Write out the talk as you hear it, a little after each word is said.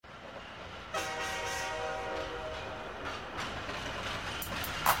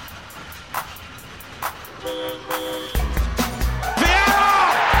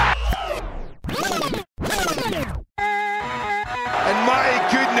And my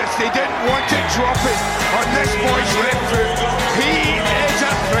goodness, they didn't want to drop it on this boy's left foot. He is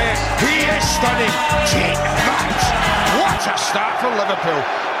a threat. He is stunning. Take that. What a start for Liverpool.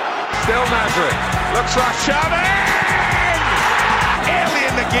 Still Nasri. Looks like Shannon! Early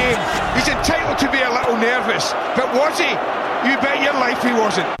in the game, he's entitled to be a little nervous. But was he? You bet your life he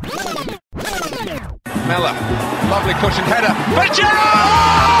wasn't. Miller. Lovely cushion header. But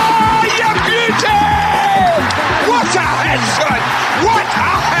Gerrard! You beauty! What a head, son! What a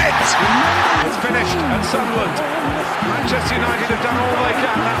head! It's finished at Sunderland. Manchester United have done all they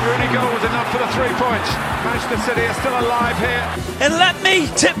can. That Rooney goal was enough for the 3 points. Manchester City are still alive here. And let me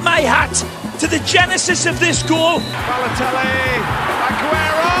tip my hat to the genesis of this goal. Balotelli,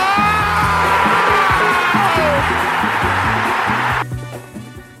 Aguero!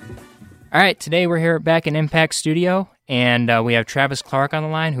 All right, today we're here back in Impact Studio, and we have Travis Clark on the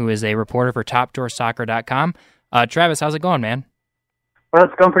line, who is a reporter for TopDoorSoccer.com. Travis, how's it going, man? Well,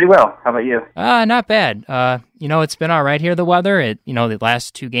 it's going pretty well. How about you? Not bad. It's been all right here, the weather. The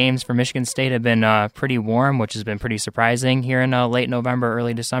last 2 games for Michigan State have been pretty warm, which has been pretty surprising here in late November,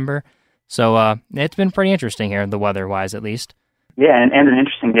 early December. So it's been pretty interesting here, the weather-wise at least. Yeah, and an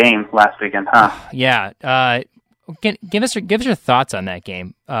interesting game last weekend, huh? Yeah. Give us your thoughts on that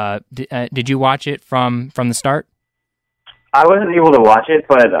game. Did you watch it from the start? I wasn't able to watch it,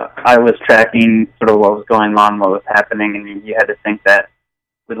 but I was tracking sort of what was going on, what was happening, and you had to think that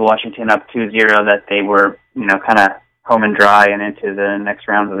with Washington up 2-0 that they were, kind of home and dry and into the next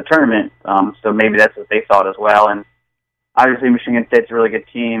round of the tournament. So maybe that's what they thought as well. And obviously Michigan State's a really good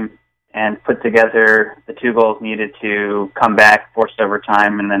team and put together the 2 goals needed to come back, forced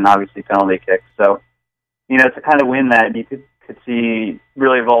overtime, and then obviously penalty kicks. So, it's a kind of win that you could see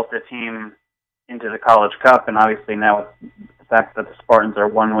really vault the team into the College Cup, and obviously now with the fact that the Spartans are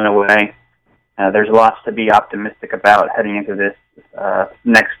 1 win away, there's lots to be optimistic about heading into this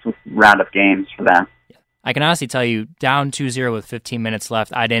next round of games for them. I can honestly tell you, down 2-0 with 15 minutes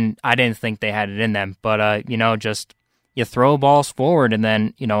left, I didn't think they had it in them, but just you throw balls forward, and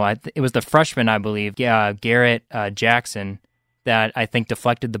then it was the freshman, I believe, Garrett Jackson, that I think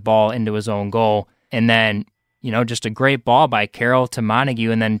deflected the ball into his own goal, and then just a great ball by Carroll to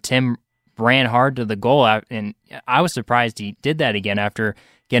Montague, and then Tim ran hard to the goal, and I was surprised he did that again after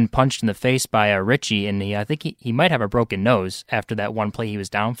getting punched in the face by Richie, and I think he might have a broken nose after that one play he was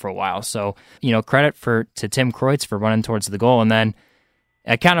down for a while. So, credit to Tim Kreutz for running towards the goal, and then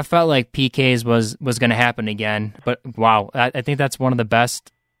it kind of felt like PKs was going to happen again. But wow, I think that's one of the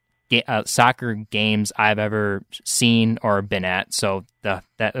best soccer games I've ever seen or been at. So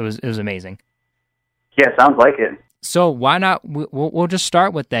it was amazing. Yeah, sounds like it. So why not? We'll just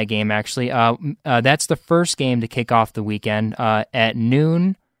start with that game. Actually, that's the first game to kick off the weekend at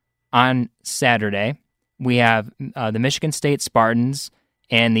noon on Saturday. We have the Michigan State Spartans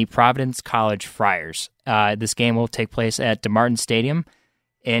and the Providence College Friars. This game will take place at DeMartin Stadium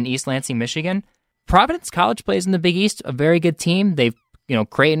in East Lansing, Michigan. Providence College plays in the Big East, a very good team. They've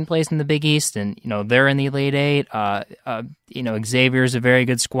Creighton plays in the Big East, and they're in the Elite Eight. Xavier's a very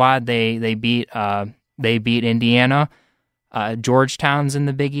good squad. They beat Indiana. Georgetown's in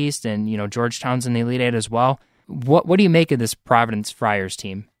the Big East, and Georgetown's in the Elite Eight as well. What do you make of this Providence Friars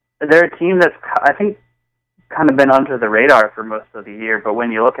team? They're a team that's, I think, kind of been under the radar for most of the year, but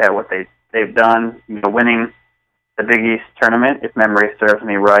when you look at what they've done, winning the Big East tournament, if memory serves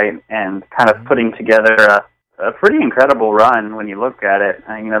me right, and kind of putting together a pretty incredible run when you look at it.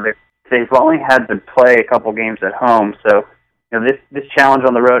 They've only had to play a couple games at home, so this challenge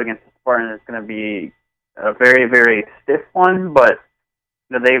on the road against the Spartans is going to be a very, very stiff one, but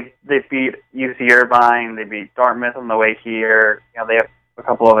they've beat UC Irvine, they beat Dartmouth on the way here. They have a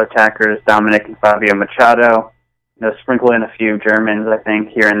couple of attackers, Dominic and Fabio Machado. Sprinkle in a few Germans, I think,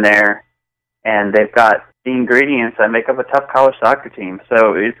 here and there, and they've got the ingredients that make up a tough college soccer team.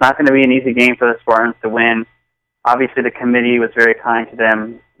 So it's not going to be an easy game for the Spartans to win. Obviously, the committee was very kind to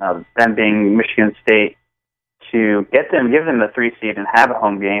them, them being Michigan State, to give them the 3 seed and have a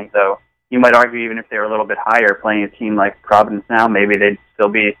home game. So you might argue even if they were a little bit higher, playing a team like Providence now, maybe they'd still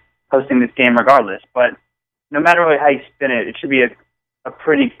be hosting this game regardless. But no matter how you spin it, it should be a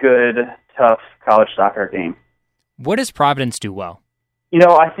pretty good, tough college soccer game. What does Providence do well?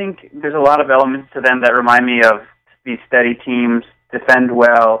 I think there's a lot of elements to them that remind me of these steady teams, defend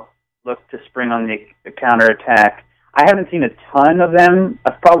well, look to spring on the counterattack. I haven't seen a ton of them.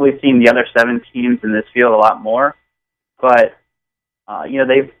 I've probably seen the other 7 teams in this field a lot more. But,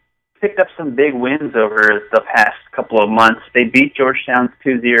 they've picked up some big wins over the past couple of months. They beat Georgetown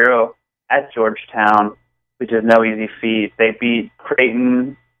 2-0 at Georgetown. which is no easy feat. They beat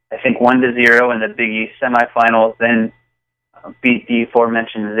Creighton, I think 1-0 in the Big East semifinals, then beat the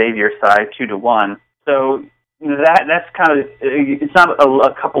aforementioned Xavier side 2-1. So that's kind of, it's not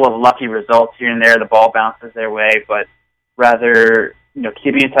a couple of lucky results here and there. The ball bounces their way, but rather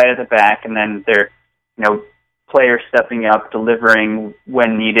keeping it tight at the back, and then their players stepping up, delivering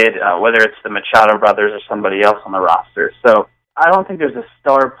when needed, whether it's the Machado brothers or somebody else on the roster. So I don't think there's a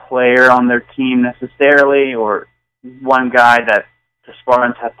star player on their team necessarily, or one guy that the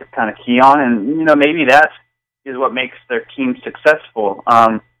Spartans have to kind of key on, and maybe that is what makes their team successful.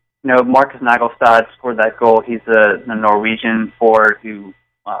 Marcus Nagelstad scored that goal. He's a Norwegian forward who,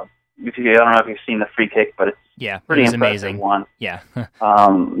 I don't know if you've seen the free kick, but it's pretty impressive amazing. One. Yeah.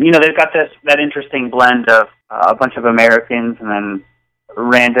 They've got that interesting blend of a bunch of Americans and then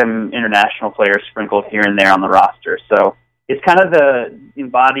random international players sprinkled here and there on the roster. So it's kind of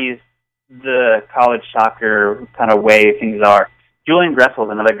embodies the college soccer kind of way things are. Julian Gressel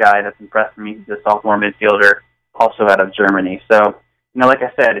is another guy that's impressed me. He's a sophomore midfielder, also out of Germany. So, like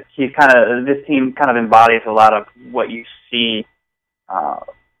I said, this team kind of embodies a lot of what you see, the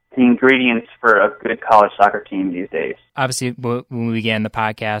ingredients for a good college soccer team these days. Obviously, when we began the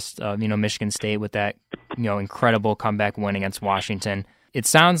podcast, Michigan State with that, incredible comeback win against Washington. It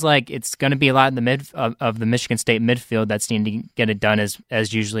sounds like it's going to be a lot in the of the Michigan State midfield that's needing to get it done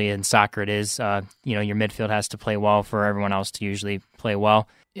as usually in soccer it is. Your midfield has to play well for everyone else to usually play well.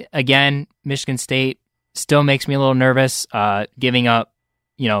 Again, Michigan State still makes me a little nervous. Giving up,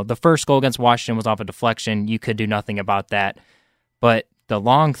 the first goal against Washington was off a deflection. You could do nothing about that. But the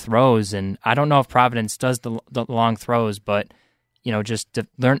long throws, and I don't know if Providence does the long throws, but just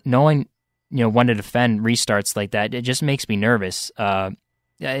knowing when to defend restarts like that, it just makes me nervous.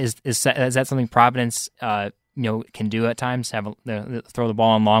 Is that something Providence can do at times? Throw the ball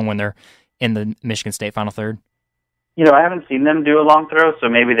on long when they're in the Michigan State Final Third? I haven't seen them do a long throw, so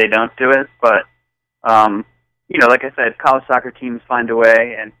maybe they don't do it. But like I said, college soccer teams find a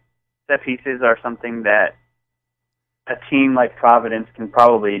way, and set pieces are something that a team like Providence can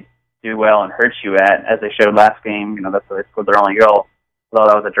probably do well and hurt you at, as they showed last game. That's why they scored their only goal,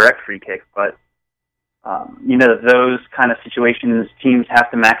 although that was a direct free kick. But those kind of situations teams have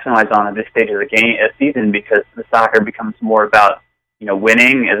to maximize on at this stage of the season, because the soccer becomes more about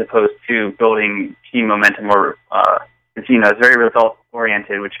winning as opposed to building team momentum, or it's very result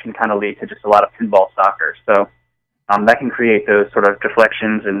oriented, which can kind of lead to just a lot of pinball soccer. So that can create those sort of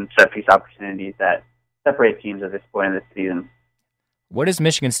deflections and set piece opportunities that separate teams at this point in the season. What does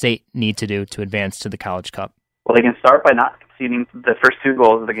Michigan State need to do to advance to the College Cup? Well, they can start by not conceding the first two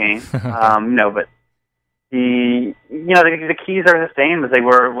goals of the game. But the keys are the same as they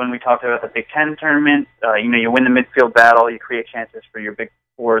were when we talked about the Big Ten tournament. You win the midfield battle, you create chances for your big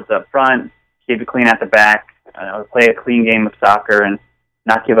forwards up front, keep it clean at the back, play a clean game of soccer, and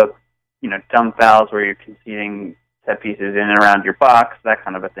not give up, dumb fouls where you're conceding set pieces in and around your box, that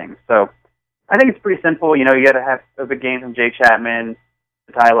kind of a thing. So I think it's pretty simple. You got to have a big game from Jay Chapman.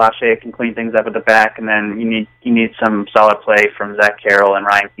 Ty Lachey can clean things up at the back, and then you need some solid play from Zach Carroll and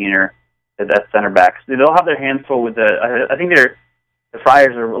Ryan Keener at that center back. So they'll have their hands full with I think the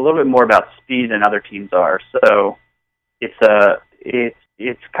Friars are a little bit more about speed than other teams are. So it's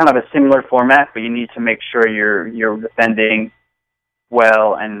kind of a similar format, but you need to make sure you're defending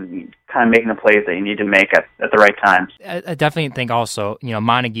well and kind of making the plays that you need to make at the right times. I definitely think also,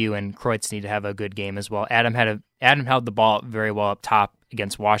 Montague and Kreutz need to have a good game as well. Adam held the ball very well up top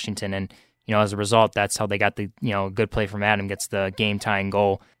against Washington, and as a result, that's how they got the good play from Adam, gets the game tying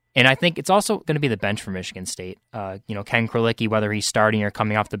goal. And I think it's also going to be the bench for Michigan State. Ken Kralicki, whether he's starting or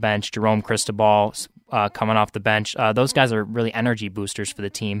coming off the bench, Jerome Cristobal coming off the bench, those guys are really energy boosters for the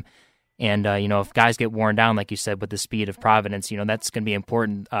team. And, if guys get worn down, like you said, with the speed of Providence, that's going to be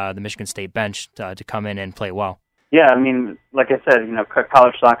important, the Michigan State bench, to come in and play well. Yeah, like I said,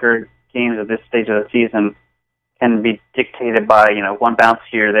 college soccer games at this stage of the season can be dictated by, one bounce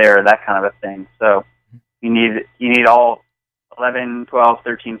here or there, that kind of a thing. So you need all 11, 12,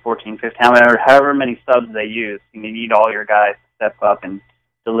 13, 14, 15, however many subs they use. You need all your guys to step up and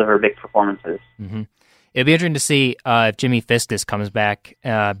deliver big performances. Mm-hmm. It'll be interesting to see if Jimmy Fiskus comes back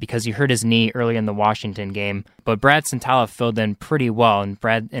because he hurt his knee early in the Washington game. But Brad Santala filled in pretty well, and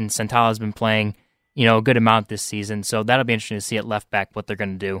Santala's been playing a good amount this season. So that'll be interesting to see at left back what they're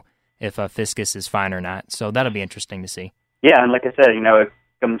going to do if Fiskus is fine or not. So that'll be interesting to see. Yeah, and like I said, it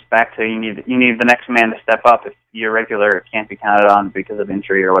comes back to you need the next man to step up. If your regular can't be counted on because of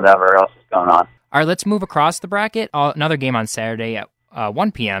injury or whatever else is going on. All right, let's move across the bracket. Another game on Saturday at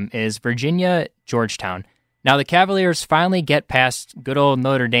 1 p.m. is Virginia-Georgetown. Now, the Cavaliers finally get past good old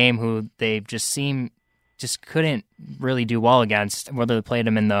Notre Dame, who they just seem just couldn't really do well against, whether they played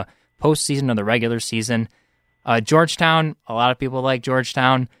them in the postseason or the regular season. Georgetown, a lot of people like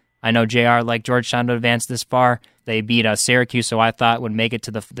Georgetown. I know JR liked Georgetown to advance this far. They beat Syracuse, so I thought would make it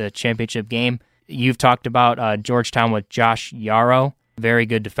to the championship game. You've talked about Georgetown with Josh Yaro, very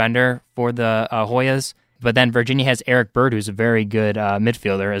good defender for the Hoyas. But then Virginia has Eric Bird, who's a very good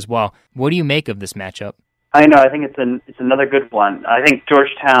midfielder as well. What do you make of this matchup? I know. I think it's another good one. I think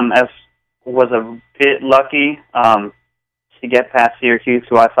Georgetown was a bit lucky to get past Syracuse,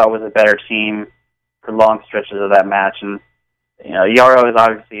 who I thought was a better team for long stretches of that match. And Yaro is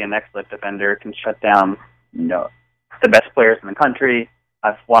obviously an excellent defender, can shut down the best players in the country.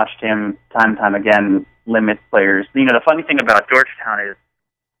 I've watched him time and time again limit players. The funny thing about Georgetown is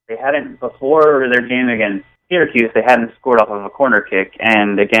they hadn't, before their game against Syracuse, they hadn't scored off of a corner kick,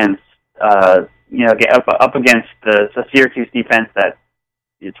 and against up against the Syracuse defense that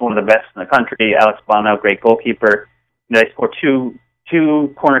it's one of the best in the country. Alex Bono, great goalkeeper. They scored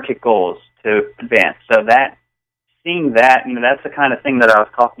two corner kick goals to advance. So seeing that, that's the kind of thing that I was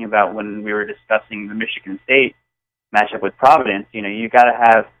talking about when we were discussing the Michigan State matchup with Providence. You got to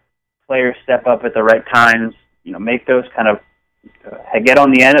have players step up at the right times. Make those kind of get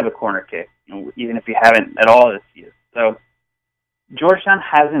on the end of a corner kick. Even if you haven't at all this year. So Georgetown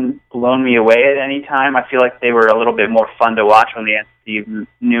hasn't blown me away at any time. I feel like they were a little bit more fun to watch when they had Steve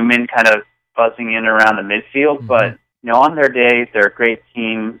Newman kind of buzzing in around the midfield. Mm-hmm. But on their day, they're a great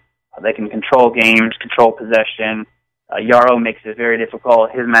team. They can control games, control possession. Yaro makes it very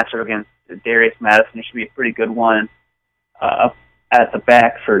difficult. His matchup against Darius Madison should be a pretty good one. Up at the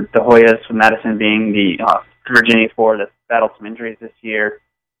back for the Hoyas, with Madison being the Virginia forward that's battled some injuries this year.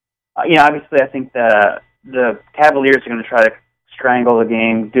 Obviously, I think the Cavaliers are going to try to strangle the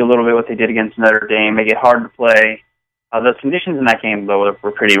game, do a little bit what they did against Notre Dame, make it hard to play. Those conditions in that game, though,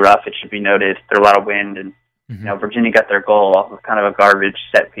 were pretty rough. It should be noted. There's a lot of wind, and Virginia got their goal off of kind of a garbage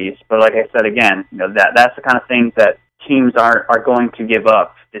set piece. But like I said again, that's the kind of things that teams are going to give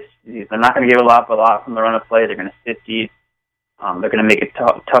up. They're not going to give a lot from the run of play. They're going to sit deep. They're going to make it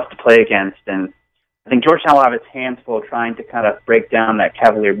tough to play against. And I think Georgetown will have its hands full trying to kind of break down that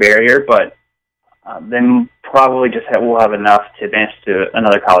Cavalier barrier, but then probably we'll have enough to advance to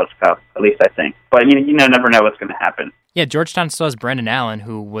another College Cup, at least I think. But you never know what's going to happen. Yeah, Georgetown still has Brendan Allen,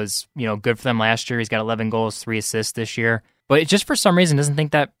 who was good for them last year. He's got 11 goals, 3 assists this year. But it just for some reason doesn't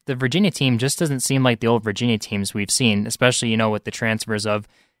think that the Virginia team just doesn't seem like the old Virginia teams we've seen, especially with the transfers of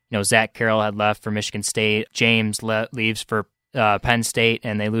Zach Carroll had left for Michigan State, James leaves for Penn State,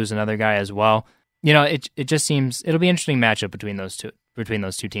 and they lose another guy as well. It just seems it'll be an interesting matchup between those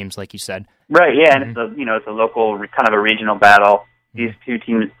two teams, like you said. Right. Yeah, and it's a local kind of a regional battle. These two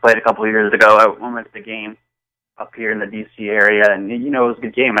teams played a couple of years ago. I went to the game up here in the D.C. area, and it was a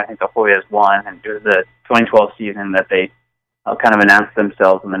good game. I think the Hoyas won, and it was the 2012 season that they kind of announced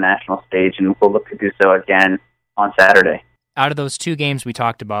themselves on the national stage, and we'll look to do so again on Saturday. Out of those two games we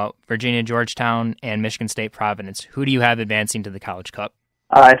talked about, Virginia Georgetown and Michigan State Providence, who do you have advancing to the College Cup?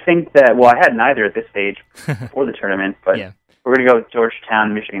 I think that, I had neither at this stage before the tournament, but we're going to go with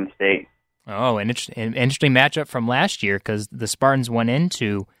Georgetown, Michigan State. Oh, an interesting matchup from last year because the Spartans went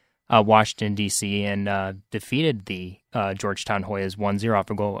into Washington, D.C. and defeated the Georgetown Hoyas 1-0 off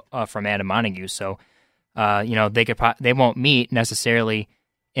a goal from Adam Montague. So, they won't meet necessarily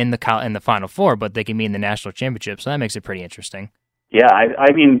in the Final Four, but they can meet in the national championship. So that makes it pretty interesting. Yeah,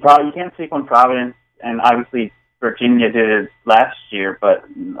 I mean, you can't speak on Providence, and obviously Virginia did it last year, but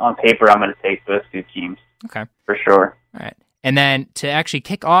on paper, I'm going to take those two teams. Okay. For sure. All right. And then to actually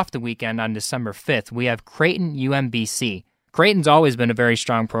kick off the weekend on December 5th, we have Creighton UMBC. Creighton's always been a very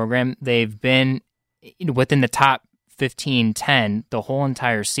strong program. They've been within the top 15-10 the whole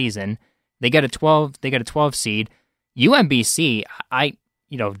entire season. They got a 12 seed. UMBC,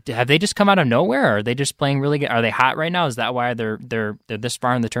 have they just come out of nowhere, or are they just playing really good? Are they hot right now? Is that why they're this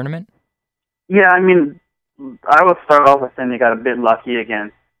far in the tournament? Yeah, I mean, I will start off with saying they got a bit lucky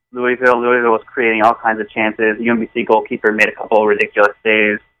against Louisville. Louisville was creating all kinds of chances. The UMBC goalkeeper made a couple of ridiculous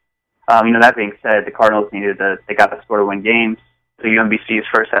saves. That being said, the Cardinals they got the score to win games. So UMBC's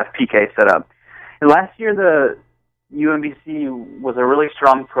first half PK set up. And last year, the UMBC was a really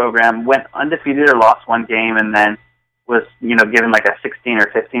strong program, went undefeated or lost one game, and then was, given like a 16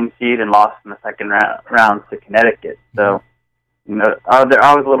 or 15 seed and lost in the second round to Connecticut. So, I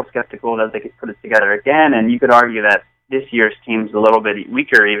was a little skeptical that they could put it together again, and you could argue that this year's team's a little bit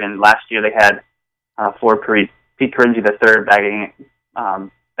weaker. Even last year, they had Pete Corinzi III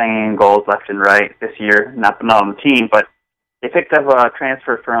banging goals left and right. This year, not on the team, but they picked up a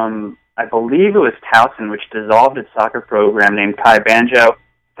transfer from, I believe it was Towson, which dissolved its soccer program, named Kai Banjo.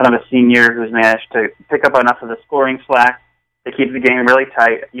 kind of a senior who's managed to pick up enough of the scoring slack to keep the game really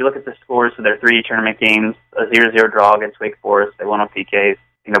tight. You look at the scores for their 3 tournament games, a 0-0 draw against Wake Forest. They won on PKs.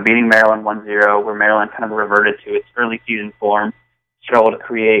 Beating Maryland 1-0, where Maryland kind of reverted to its early season form, struggled to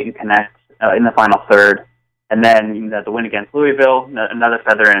create and connect in the final third. And then the win against Louisville, another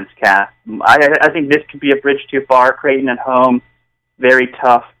feather in its cap. I think this could be a bridge too far. Creighton at home, very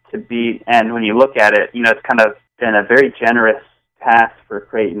tough to beat. And when you look at it, it's kind of been a very generous pass for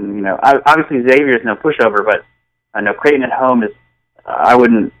Creighton. Obviously Xavier's no pushover, but I know Creighton at home is. I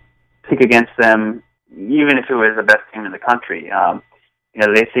wouldn't pick against them, even if it was the best team in the country.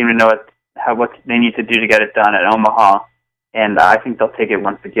 They seem to know what they need to do to get it done at Omaha. And I think they'll take it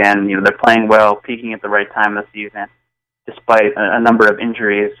once again. They're playing well, peaking at the right time of the season, despite a number of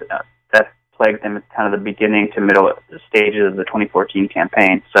injuries that plagued them at kind of the beginning to middle stages of the 2014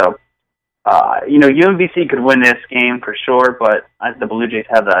 campaign. So, UMBC could win this game for sure, but the Blue Jays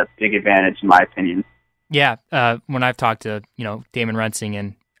have a big advantage, in my opinion. Yeah, when I've talked to Damon Rensing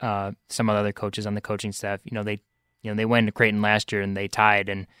and some of the other coaches on the coaching staff, they went to Creighton last year and they tied,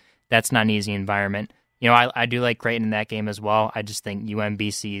 and that's not an easy environment. I do like Creighton in that game as well. I just think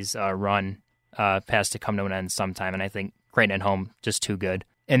UMBC's run has to come to an end sometime, and I think Creighton at home just too good.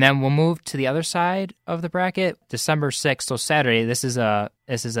 And then we'll move to the other side of the bracket, December 6th, so Saturday. This is a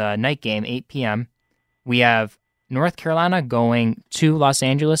night game, 8 p.m. We have North Carolina going to Los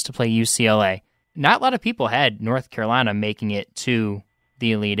Angeles to play UCLA. Not a lot of people had North Carolina making it to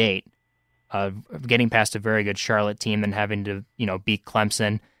the Elite Eight, getting past a very good Charlotte team and having to beat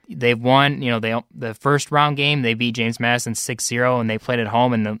Clemson. They've won, the first round game, they beat James Madison 6-0, and they played at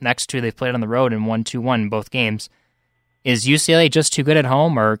home, and the next 2 they played on the road and won 2-1 in both games. Is UCLA just too good at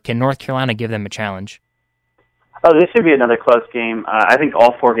home, or can North Carolina give them a challenge? Oh, this should be another close game. I think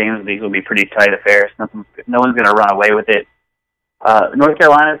all 4 games of these will be pretty tight affairs. No one's going to run away with it. North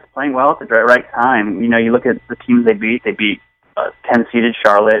Carolina is playing well at the right time. You look at the teams they beat. They beat 10-seeded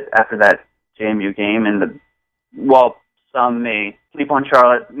Charlotte after that JMU game, and while some may sleep on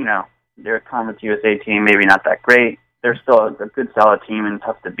Charlotte, they're a Conference USA team, maybe not that great. They're still a good, solid team and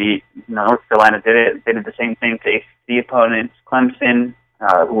tough to beat. North Carolina did it. They did the same thing to ACC opponents, Clemson,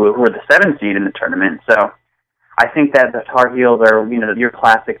 who were the 7th seed in the tournament. So I think that the Tar Heels are, your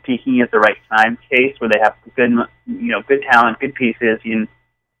classic peaking at the right time case where they have good, good talent, good pieces in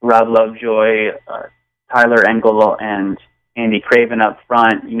Rob Lovejoy, Tyler Engel, and Andy Craven up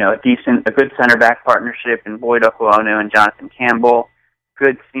front. A good center back partnership in Boyd Okuonu and Jonathan Campbell.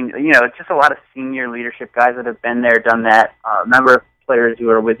 Good, just a lot of senior leadership guys that have been there, done that. A number of players who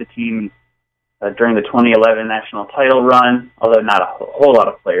are with the team during the 2011 national title run, although not a whole lot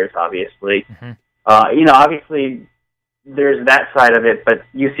of players, obviously. Mm-hmm. Obviously, there's that side of it, but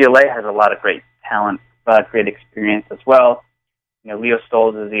UCLA has a lot of great talent, great experience as well. Leo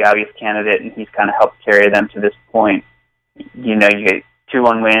Stolz is the obvious candidate, and he's kind of helped carry them to this point. You get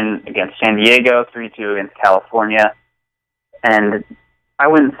 2-1 win against San Diego, 3-2 against California, and I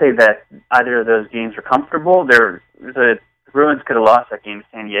wouldn't say that either of those games were comfortable. The Bruins could have lost that game to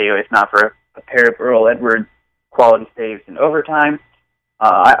San Diego if not for a pair of Earl Edwards quality saves in overtime.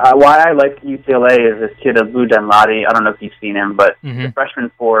 Why I like UCLA is this kid of Lou Dunladi. I don't know if you've seen him, but the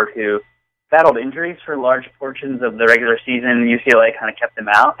freshman forward who battled injuries for large portions of the regular season. UCLA kind of kept him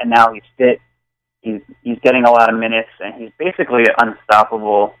out, and now he's fit. He's getting a lot of minutes, and he's basically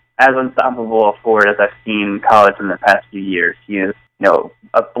unstoppable a forward as I've seen college in the past few years. He is,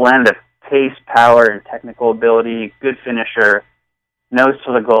 a blend of pace, power, and technical ability, good finisher, knows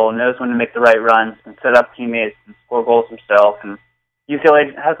to the goal, knows when to make the right runs, and set up teammates and score goals himself. And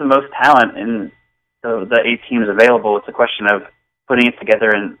UCLA has the most talent in the 8 teams available. It's a question of putting it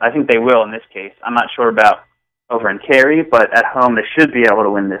together, and I think they will in this case. I'm not sure about over in Cary, but at home they should be able to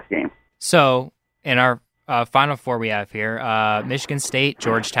win this game. So, in our Final Four we have here, Michigan State,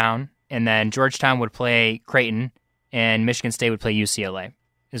 Georgetown, and then Georgetown would play Creighton, and Michigan State would play UCLA,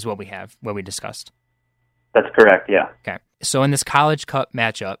 is what we have, what we discussed. That's correct, yeah. Okay. So in this College Cup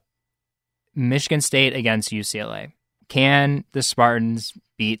matchup, Michigan State against UCLA, can the Spartans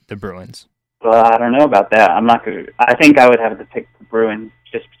beat the Bruins? Well, I don't know about that. I think I would have to pick the Bruins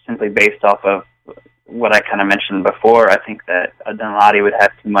just simply based off of what I kind of mentioned before. I think that Dunladi would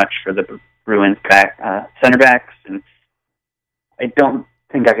have too much for the Bruins center backs, and I don't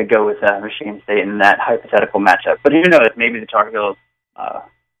think I could go with Michigan State in that hypothetical matchup. But who knows? Maybe the Tar Heels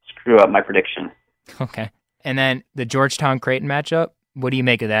screw up my prediction. Okay. And then the Georgetown-Creighton matchup, what do you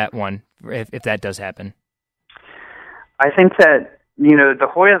make of that one, if that does happen? I think that, the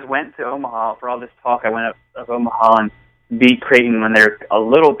Hoyas went to Omaha for all this talk. I went up Omaha and beat Creighton when they're a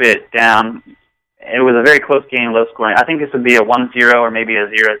little bit down it was a very close game, low scoring. I think this would be a 1-0 or maybe a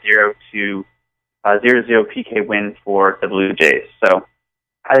 0-0 to 0-0 PK win for the Blue Jays. So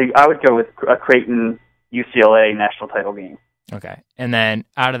I would go with a Creighton UCLA national title game. Okay. And then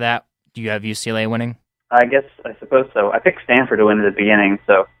out of that, do you have UCLA winning? I suppose so. I picked Stanford to win at the beginning,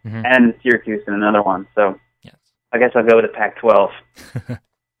 so and Syracuse in another one. So yes. I guess I'll go with the Pac-12.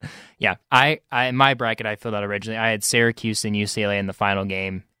 Yeah, I in my bracket I filled out originally. I had Syracuse and UCLA in the final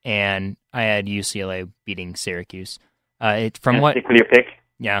game, and I had UCLA beating Syracuse. Stick with your pick?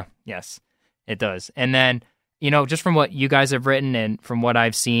 Yeah, yes, it does. And then just from what you guys have written and from what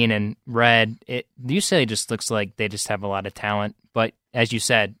I've seen and read, UCLA just looks like they just have a lot of talent. But as you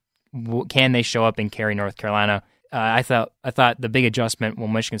said, can they show up and carry North Carolina? I thought the big adjustment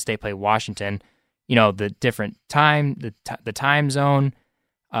when Michigan State played Washington, the different time, the time zone.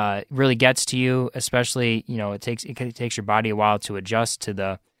 Really gets to you, especially it takes your body a while to adjust to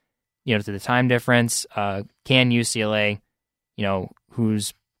the to the time difference. Can UCLA,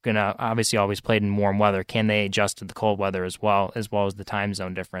 who's gonna obviously always played in warm weather, can they adjust to the cold weather as well as the time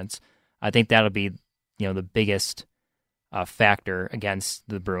zone difference? I think that'll be the biggest factor against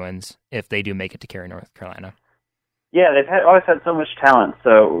the Bruins if they do make it to carry North Carolina. Yeah, they've always had so much talent,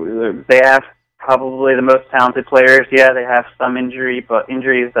 so they have probably the most talented players. Yeah, they have some injuries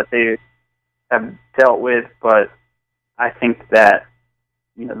that they have dealt with, but I think that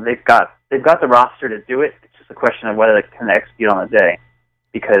they've got the roster to do it. It's just a question of whether they can execute on the day,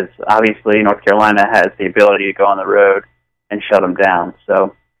 because obviously North Carolina has the ability to go on the road and shut them down.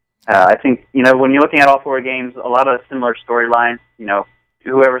 So I think when you're looking at all four games, a lot of similar storylines.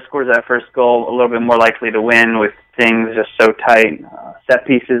 Whoever scores that first goal a little bit more likely to win, with things just so tight. Set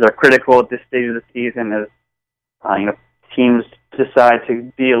pieces are critical at this stage of the season as teams decide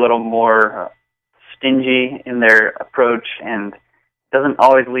to be a little more stingy in their approach, and doesn't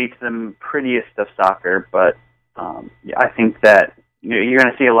always lead to the prettiest of soccer. But I think that you're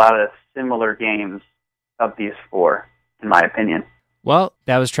going to see a lot of similar games of these four, in my opinion. Well,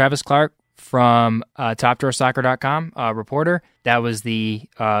 that was Travis Clark from TopDrawerSoccer.com, reporter. That was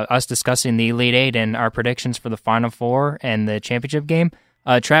us discussing the Elite Eight and our predictions for the Final Four and the championship game.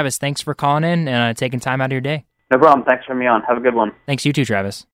 Travis, thanks for calling in and taking time out of your day. No problem. Thanks for having me on. Have a good one. Thanks, you too, Travis.